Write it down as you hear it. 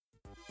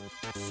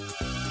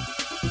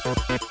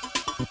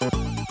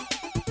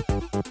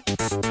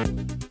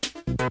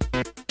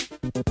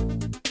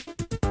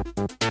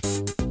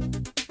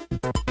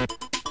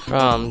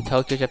From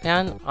Tokyo,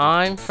 Japan,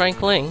 I'm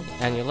Frank Ling,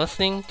 and you're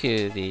listening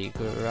to the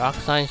Grok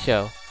Science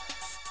Show.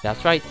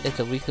 That's right, it's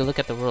a weekly look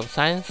at the world of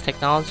science,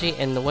 technology,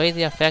 and the way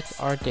they affect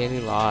our daily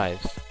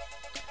lives.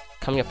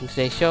 Coming up in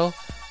today's show,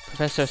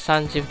 Professor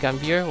Sanjeev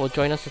Gambhir will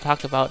join us to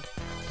talk about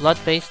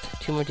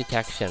blood-based tumor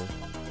detection.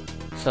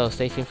 So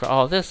stay tuned for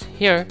all of this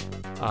here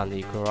on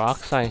the Grok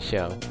Science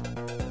Show.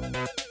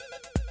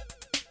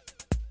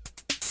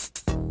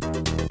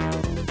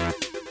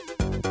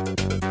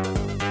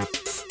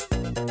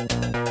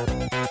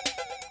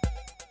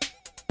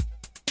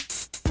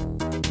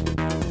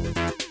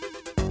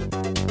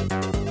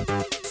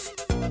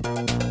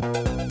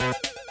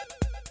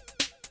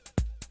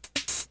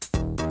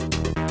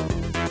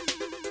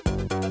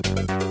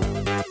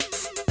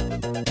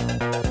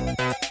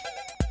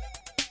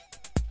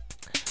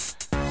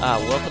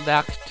 Welcome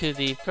back to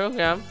the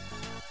program.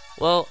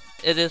 Well,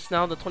 it is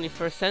now the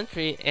 21st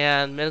century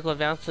and medical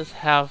advances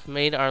have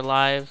made our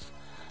lives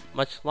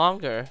much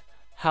longer.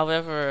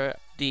 However,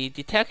 the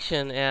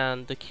detection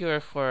and the cure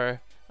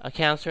for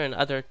cancer and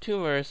other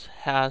tumors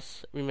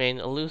has remained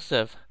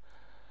elusive.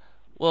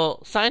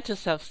 Well,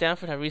 scientists at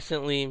Stanford have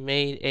recently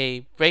made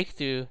a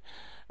breakthrough,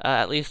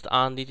 at least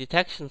on the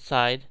detection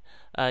side,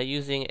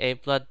 using a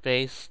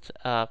blood-based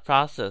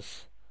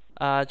process.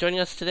 Joining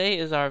us today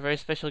is our very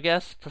special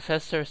guest,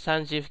 Professor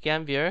Sanjeev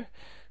Gambhir,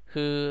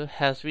 who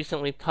has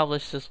recently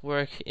published his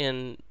work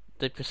in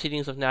the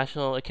Proceedings of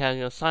National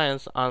Academy of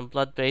Science on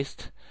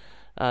blood-based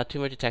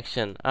tumor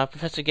detection.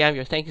 Professor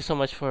Gambhir, thank you so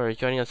much for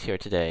joining us here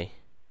today.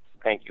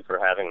 Thank you for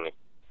having me.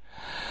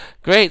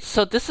 Great.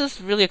 So this is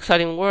really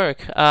exciting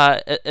work.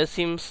 It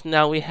seems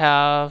now we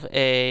have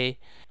a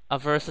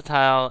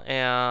versatile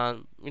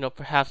and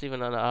perhaps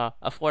even an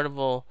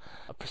affordable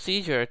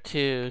procedure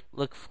to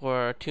look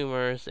for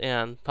tumors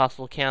and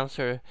possible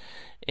cancer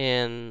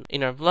in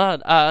our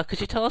blood.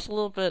 Could you tell us a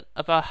little bit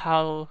about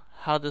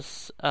how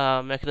this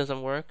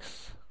mechanism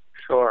works?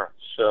 Sure.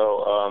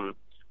 So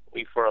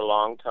we for a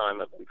long time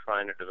have been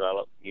trying to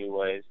develop new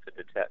ways to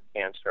detect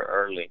cancer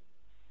early,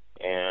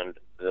 and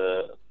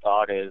the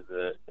thought is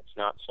that it's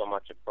not so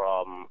much a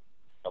problem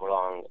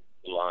along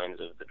the lines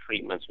of the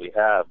treatments we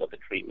have, but the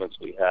treatments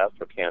we have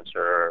for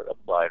cancer are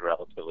applied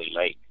relatively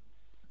late.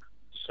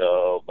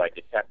 So by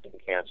detecting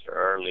cancer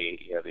early,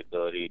 you have the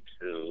ability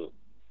to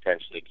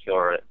potentially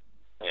cure it,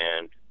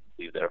 and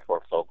we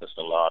therefore focused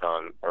a lot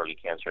on early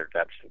cancer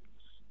detection.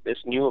 This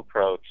new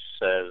approach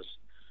says,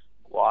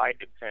 why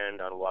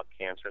depend on what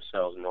cancer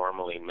cells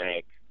normally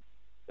make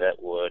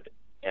that would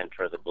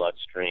enter the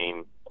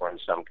bloodstream, or in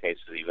some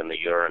cases even the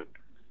urine?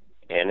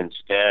 And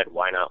instead,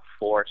 why not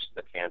force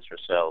the cancer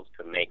cells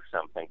to make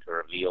something to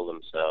reveal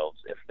themselves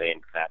if they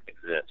in fact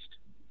exist?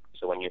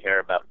 So when you hear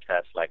about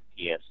tests like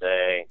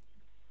PSA,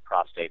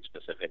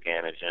 prostate-specific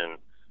antigen,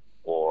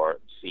 or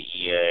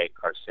CEA,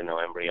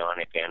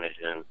 carcinoembryonic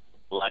antigen,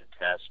 blood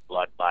tests,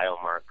 blood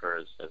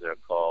biomarkers, as they're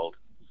called,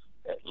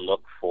 that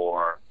look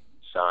for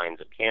signs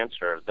of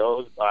cancer,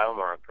 those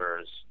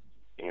biomarkers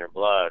in your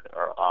blood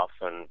are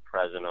often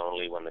present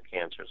only when the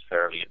cancer is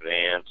fairly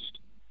advanced,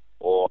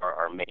 or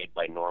are made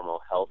by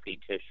normal healthy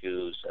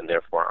tissues and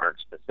therefore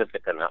aren't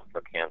specific enough for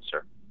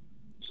cancer.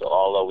 So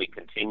although we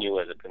continue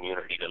as a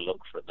community to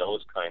look for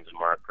those kinds of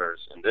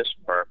markers, in this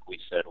work we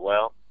said,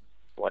 well,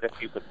 what if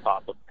you could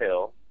pop a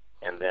pill,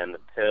 and then the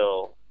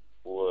pill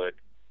would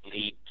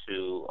lead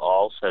to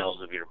all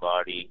cells of your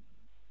body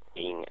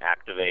being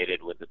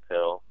activated with the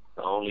pill.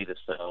 Only the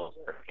cells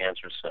that are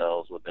cancer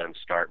cells would then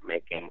start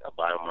making a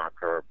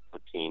biomarker or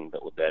protein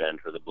that would then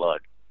enter the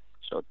blood.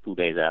 So 2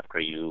 days after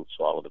you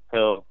swallow the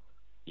pill,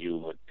 you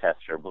would test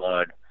your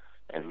blood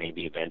and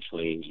maybe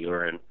eventually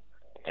urine.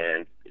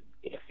 And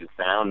if you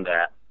found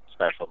that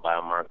special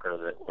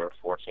biomarker that we're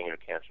forcing your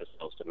cancer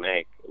cells to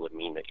make, it would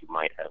mean that you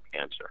might have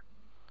cancer.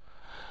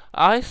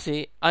 I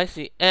see.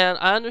 And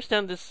I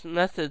understand this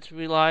method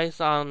relies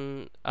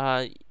on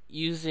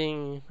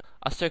using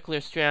a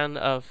circular strand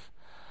of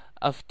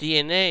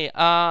DNA.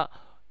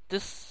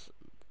 This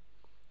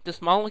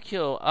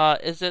molecule,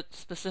 is it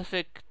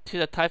specific to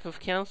the type of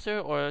cancer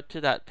or to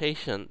that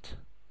patient?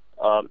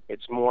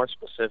 It's more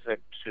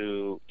specific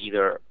to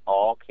either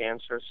all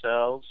cancer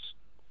cells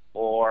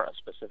or a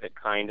specific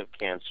kind of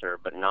cancer,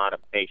 but not a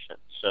patient.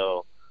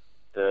 So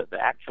the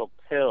actual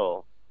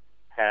pill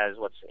has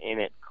what's in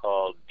it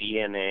called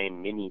DNA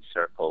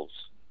mini-circles.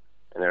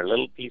 And they're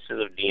little pieces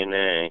of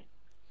DNA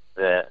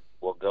that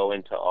will go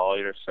into all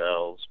your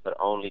cells, but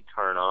only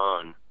turn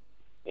on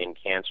in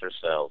cancer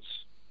cells.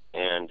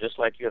 And just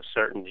like you have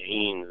certain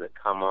genes that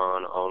come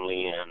on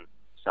only in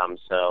some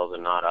cells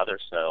and not other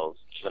cells,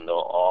 even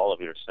though all of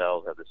your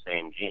cells have the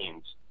same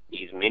genes,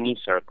 these mini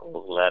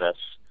circles let us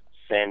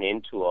send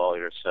into all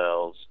your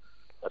cells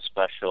a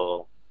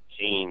special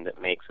gene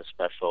that makes a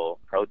special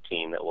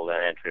protein that will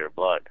then enter your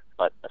blood.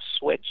 But a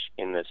switch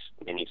in this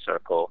mini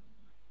circle,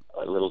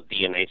 a little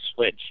DNA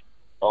switch,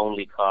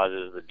 only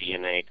causes the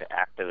DNA to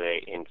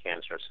activate in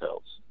cancer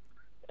cells.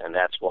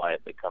 that's why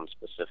it becomes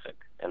specific.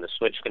 And the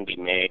switch can be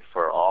made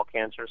for all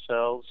cancer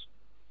cells,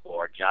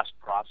 or just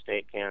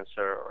prostate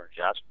cancer, or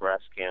just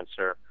breast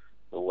cancer.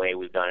 The way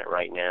we've done it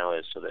right now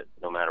is so that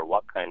no matter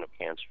what kind of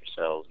cancer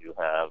cells you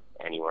have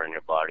anywhere in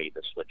your body,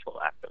 the switch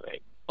will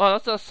activate. Well,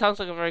 that sounds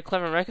like a very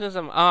clever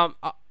mechanism.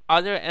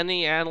 Are there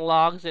any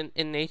analogs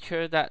in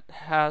nature that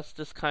has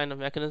this kind of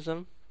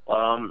mechanism?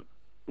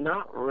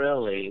 Not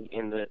really.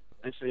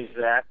 This is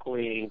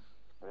exactly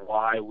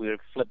why we've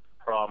flipped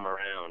the problem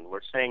around. We're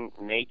saying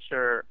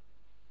nature,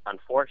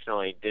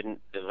 unfortunately,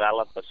 didn't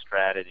develop a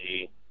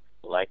strategy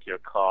like your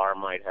car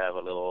might have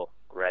a little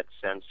red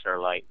sensor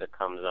light that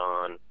comes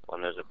on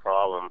when there's a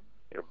problem.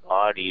 Your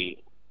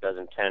body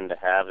doesn't tend to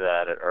have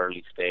that at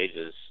early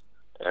stages.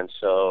 And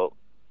so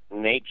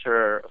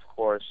nature, of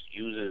course,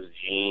 uses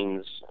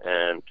genes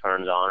and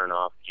turns on and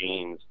off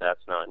genes.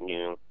 That's not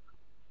new.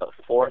 But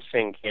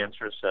forcing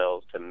cancer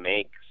cells to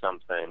make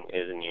something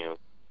is new.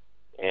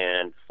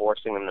 And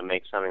forcing them to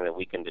make something that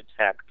we can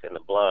detect in the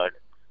blood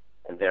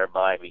and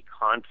thereby be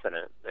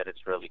confident that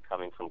it's really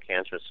coming from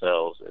cancer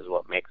cells is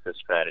what makes this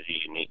strategy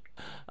unique.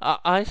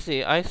 I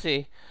see.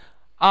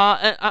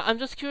 And I'm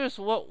just curious,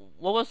 what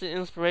was the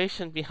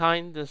inspiration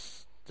behind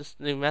this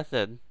new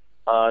method?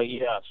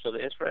 So the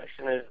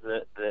inspiration is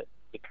that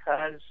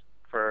because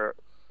for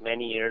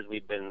many years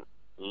we've been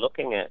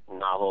looking at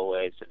novel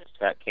ways to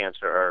detect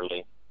cancer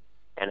early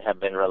and have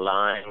been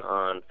relying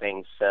on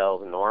things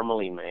cells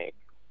normally make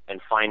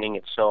and finding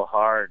it so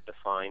hard to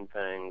find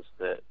things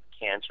that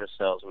cancer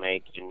cells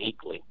make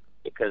uniquely.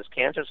 Because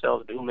cancer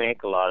cells do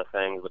make a lot of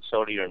things, but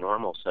so do your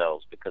normal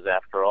cells, because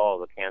after all,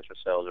 the cancer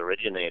cells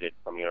originated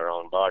from your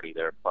own body.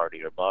 They're part of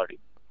your body.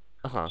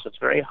 Uh-huh. So it's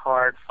very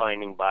hard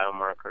finding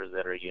biomarkers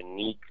that are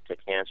unique to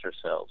cancer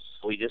cells.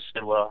 So we just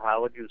said, well,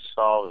 how would you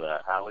solve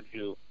that? How would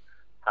you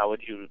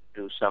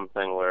do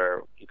something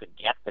where you could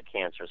get the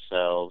cancer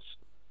cells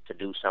to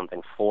do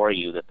something for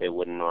you that they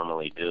wouldn't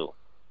normally do?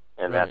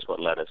 And Right. that's what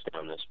led us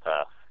down this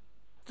path.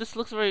 This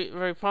looks very,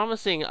 very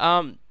promising.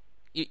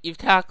 You've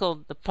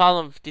tackled the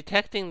problem of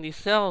detecting these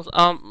cells.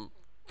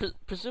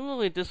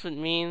 Presumably this would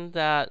mean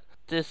that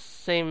this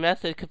same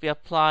method could be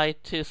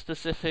applied to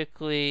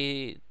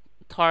specifically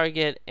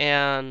target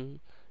and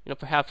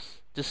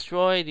perhaps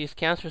destroy these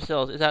cancer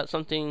cells. Is that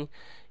something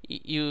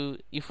you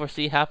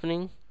foresee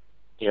happening?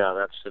 Yeah,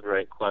 that's a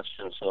great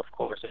question. So, of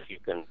course, if you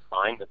can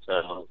find the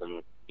cells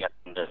and get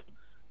them to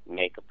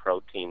make a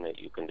protein that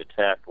you can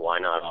detect, why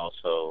not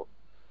also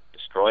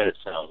destroy the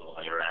cells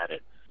while you're at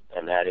it?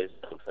 And that is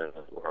something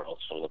that we're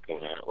also looking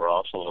at. We're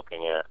also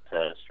looking at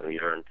tests or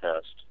urine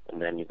test,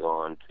 and then you go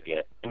on to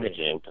get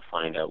imaging to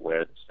find out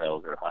where the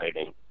cells are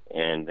hiding.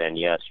 And then,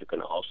 yes, you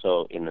can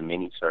also, in the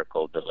mini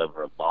circle,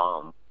 deliver a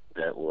bomb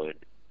that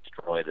would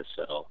destroy the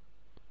cell.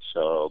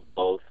 So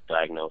both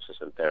diagnosis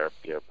and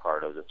therapy are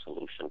part of the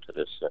solution to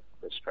this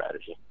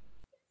strategy.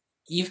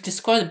 You've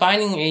described the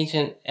binding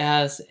agent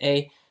as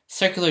a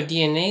circular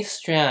DNA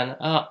strand.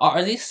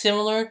 Are these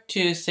similar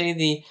to, say,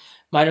 the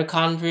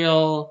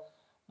mitochondrial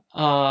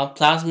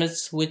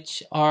plasmids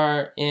which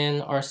are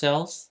in our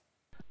cells?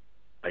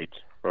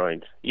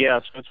 Right. Yeah,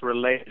 so it's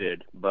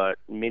related, but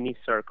mini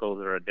circles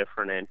are a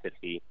different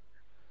entity.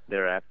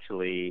 They're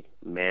actually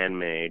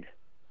man-made,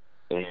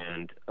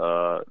 and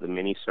the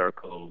mini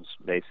circles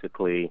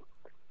basically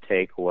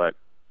take what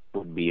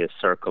would be a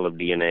circle of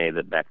DNA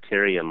that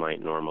bacteria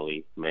might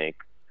normally make,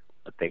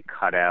 but they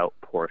cut out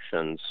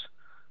portions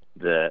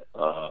that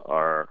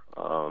are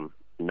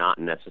not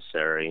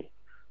necessary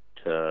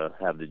to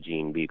have the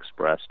gene be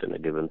expressed in a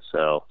given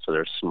cell. So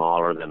they're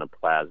smaller than a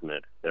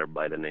plasmid. They're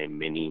by the name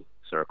mini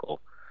circle.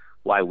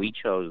 Why we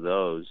chose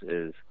those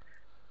is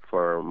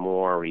for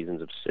more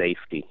reasons of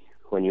safety.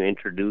 When you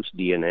introduce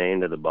DNA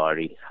into the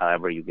body,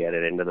 however you get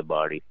it into the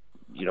body,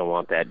 you don't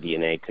want that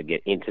DNA to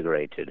get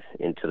integrated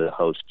into the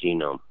host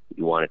genome.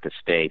 You want it to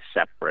stay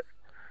separate,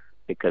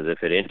 because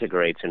if it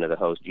integrates into the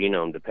host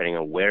genome, depending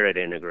on where it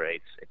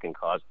integrates, it can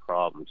cause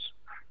problems.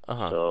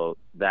 Uh-huh. So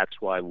that's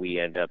why we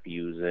end up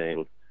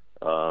using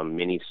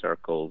mini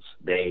circles.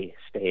 They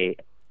stay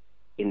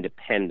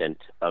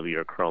independent of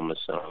your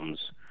chromosomes.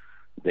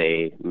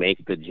 They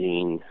make the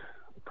gene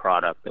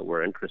product that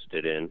we're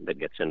interested in that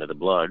gets into the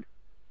blood,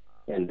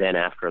 and then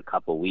after a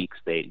couple weeks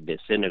they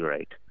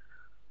disintegrate.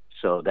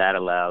 So that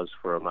allows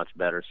for a much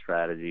better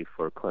strategy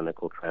for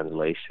clinical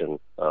translation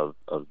of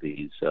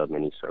these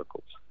mini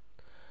circles.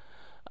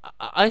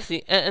 I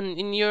see. And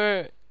in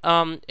your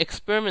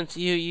experiments,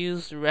 you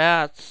used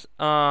rats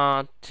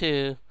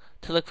to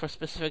look for a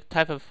specific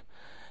type of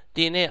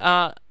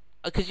DNA.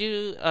 Could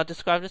you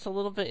describe this a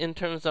little bit in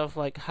terms of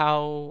like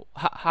how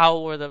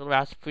were the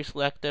rats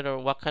pre-selected, or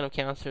what kind of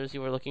cancers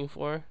you were looking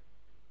for?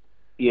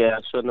 Yeah,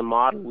 so in the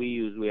model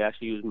we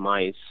actually use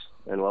mice,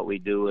 and what we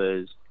do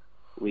is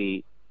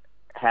we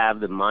have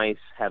the mice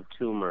have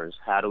tumors.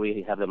 How do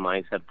we have the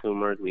mice have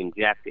tumors? We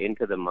inject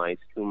into the mice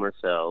tumor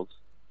cells.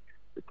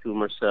 The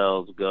tumor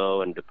cells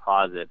go and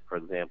deposit, for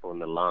example, in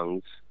the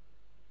lungs,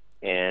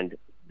 and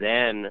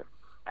then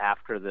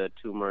after the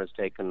tumor has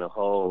taken the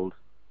hold,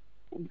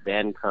 we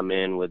then come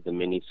in with the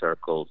mini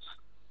circles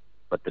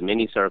But the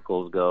mini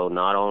circles go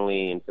not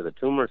only into the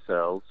tumor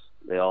cells,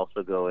 they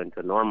also go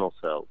into normal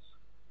cells.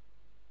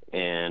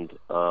 And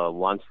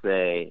once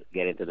they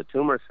get into the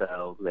tumor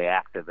cells, they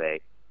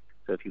activate.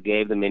 So if you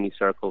gave the mini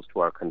circles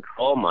to our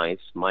control mice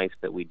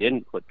that we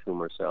didn't put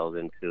tumor cells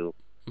into,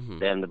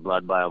 then the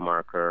blood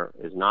biomarker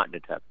is not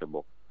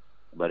detectable.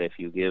 But if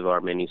you give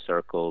our mini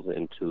circles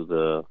into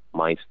the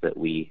mice that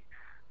we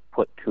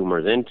put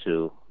tumors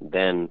into,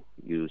 then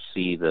you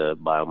see the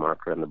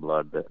biomarker in the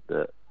blood that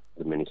the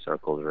mini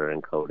circles are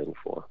encoding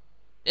for.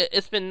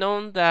 It's been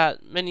known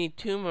that many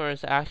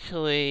tumors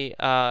actually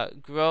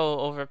grow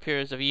over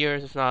periods of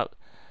years, if not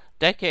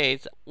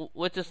decades.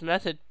 With this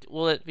method,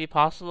 will it be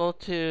possible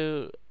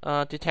to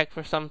detect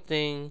for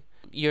something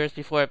years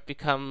before it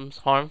becomes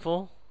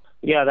harmful?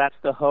 Yeah, that's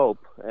the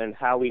hope. And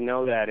how we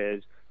know that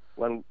is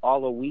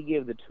although we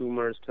give the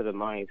tumors to the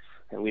mice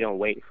and we don't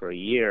wait for a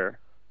year,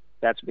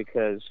 that's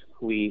because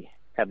we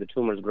have the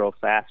tumors grow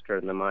faster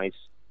in the mice.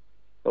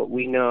 But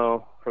we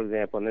know, for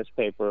example, in this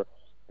paper,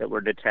 that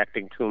we're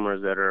detecting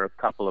tumors that are a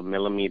couple of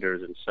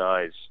millimeters in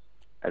size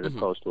as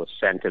opposed to a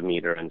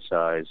centimeter in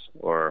size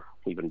or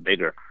even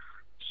bigger.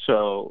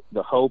 So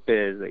the hope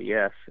is that,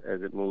 yes,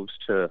 as it moves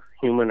to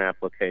human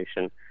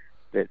application,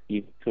 that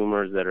these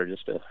tumors that are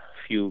just a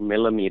few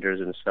millimeters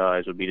in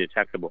size will be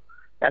detectable.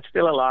 That's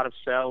still a lot of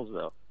cells,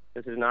 though.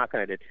 This is not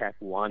going to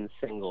detect one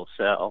single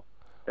cell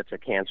that's a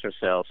cancer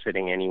cell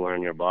sitting anywhere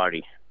in your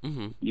body.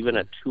 Even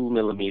a 2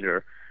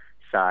 millimeter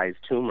size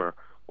tumor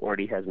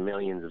already has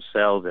millions of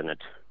cells in it.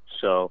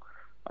 So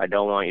I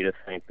don't want you to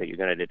think that you're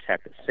going to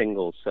detect a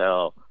single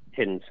cell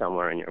hidden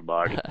somewhere in your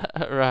body.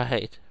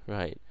 Right.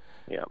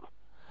 Yeah.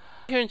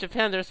 Here in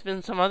Japan, there's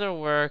been some other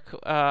work.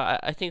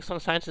 I think some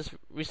scientists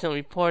recently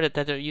reported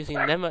that they're using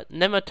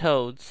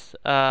nematodes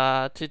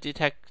to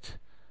detect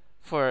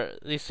for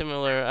these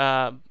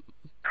similar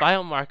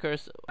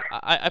biomarkers.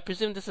 I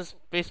presume this is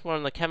based more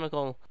on the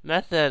chemical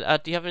method.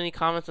 Do you have any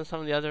comments on some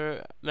of the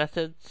other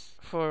methods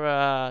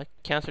for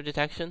cancer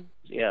detection?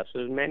 Yeah, so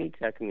there's many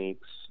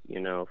techniques,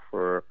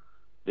 for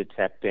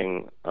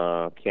detecting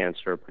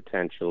cancer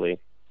potentially.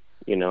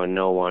 And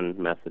no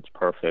one method's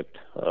perfect.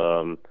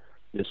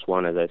 This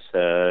one, as I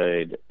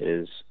said,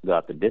 is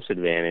got the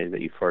disadvantage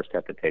that you first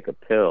have to take a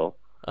pill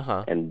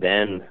and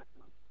then,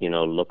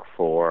 look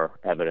for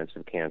evidence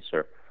of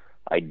cancer.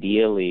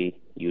 Ideally,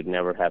 you'd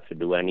never have to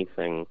do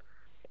anything,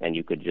 and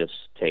you could just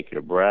take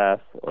your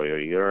breath or your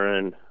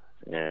urine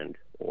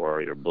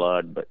or your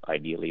blood, but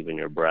ideally even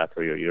your breath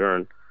or your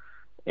urine,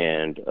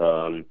 and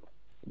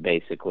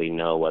basically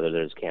know whether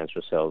there's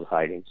cancer cells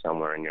hiding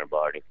somewhere in your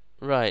body.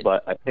 Right.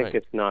 But I think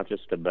it's not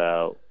just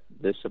about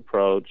this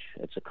approach.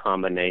 It's a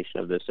combination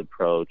of this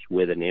approach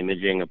with an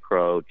imaging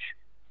approach.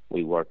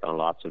 We worked on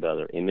lots of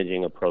other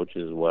imaging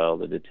approaches as well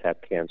to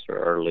detect cancer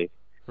early.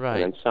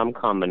 Right. And then some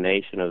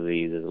combination of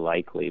these is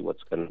likely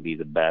what's going to be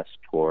the best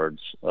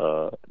towards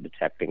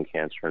detecting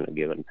cancer in a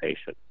given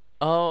patient.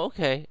 Oh,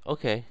 okay.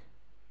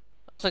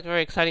 It's like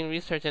very exciting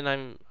research, and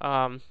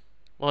I'm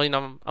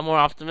more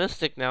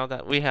optimistic now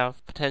that we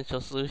have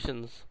potential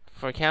solutions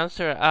for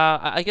cancer.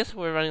 I guess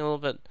we're running a little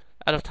bit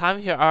out of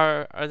time here.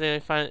 Are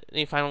there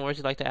any final words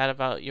you'd like to add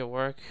about your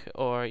work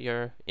or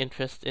your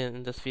interest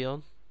in this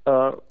field?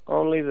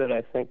 Only that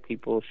I think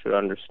people should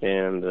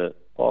understand that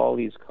all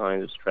these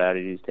kinds of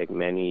strategies take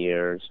many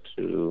years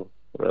to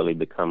really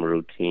become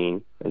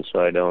routine. And so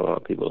I don't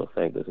want people to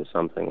think this is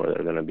something where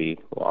they're going to be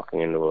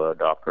walking into a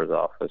doctor's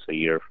office a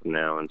year from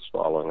now and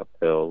swallowing a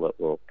pill that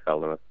will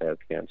tell them if they have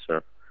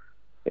cancer.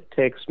 It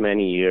takes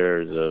many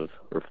years of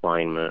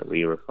refinement,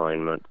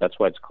 re-refinement. That's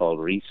why it's called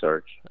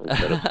research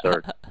instead of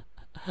search,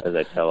 as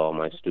I tell all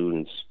my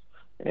students.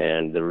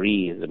 And the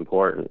re is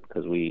important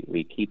because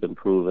we keep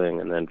improving,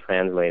 and then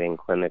translating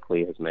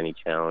clinically has many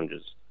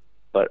challenges.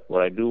 But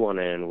what I do want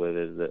to end with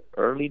is that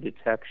early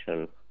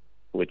detection,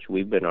 which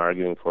we've been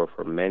arguing for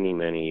many,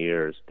 many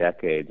years,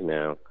 decades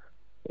now,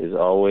 has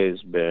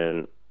always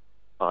been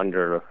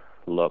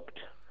underlooked.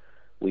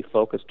 We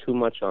focus too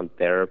much on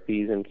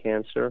therapies in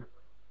cancer,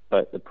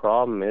 but the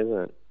problem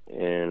isn't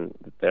in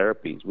the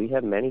therapies. We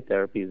have many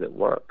therapies that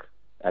work.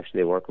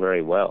 Actually, they work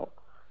very well.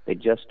 They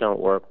just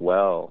don't work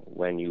well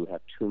when you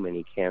have too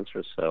many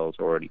cancer cells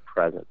already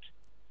present.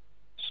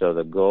 So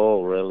the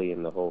goal really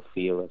in the whole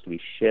field is we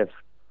shift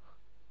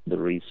the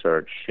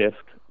research,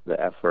 shift the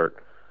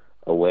effort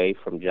away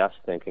from just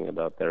thinking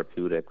about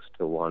therapeutics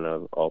to one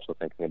of also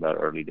thinking about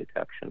early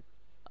detection.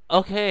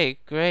 Okay,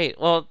 great.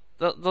 Well,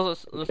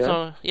 those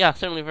are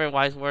certainly very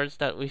wise words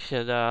that we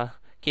should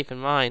keep in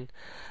mind.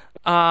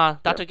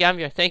 Dr.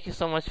 Gambier, thank you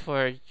so much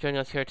for joining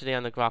us here today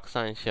on the Grok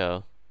Science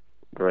Show.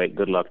 Great.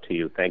 Good luck to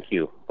you. Thank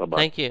you. Bye-bye.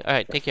 Thank you. All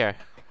right, take care.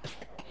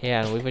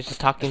 Yeah, we were just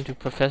talking to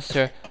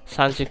Professor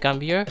Sanjit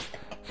Gambier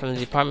from the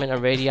Department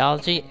of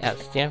Radiology at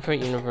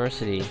Stanford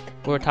University.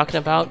 We were talking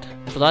about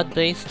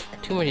blood-based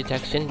tumor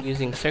detection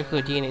using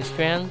circular DNA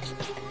strands,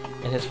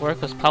 and his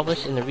work was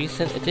published in the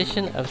recent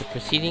edition of the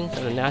Proceedings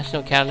of the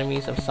National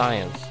Academies of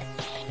Science.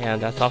 And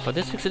that's all for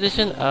this week's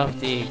edition of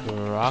the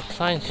Grok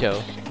Science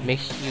Show. Make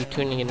sure you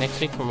tune in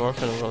next week for more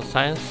from the world of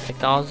science,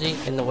 technology,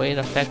 and the way it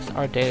affects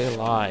our daily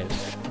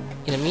lives.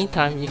 In the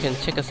meantime, you can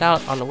check us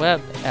out on the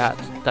web at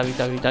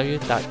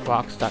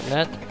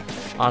www.groks.net,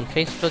 on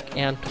Facebook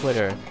and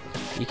Twitter.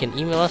 You can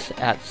email us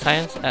at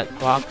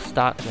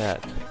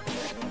science@groks.net.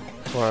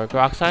 For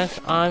Grok Science,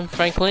 I'm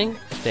Frank Ling.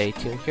 Stay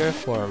tuned here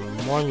for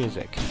more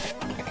music.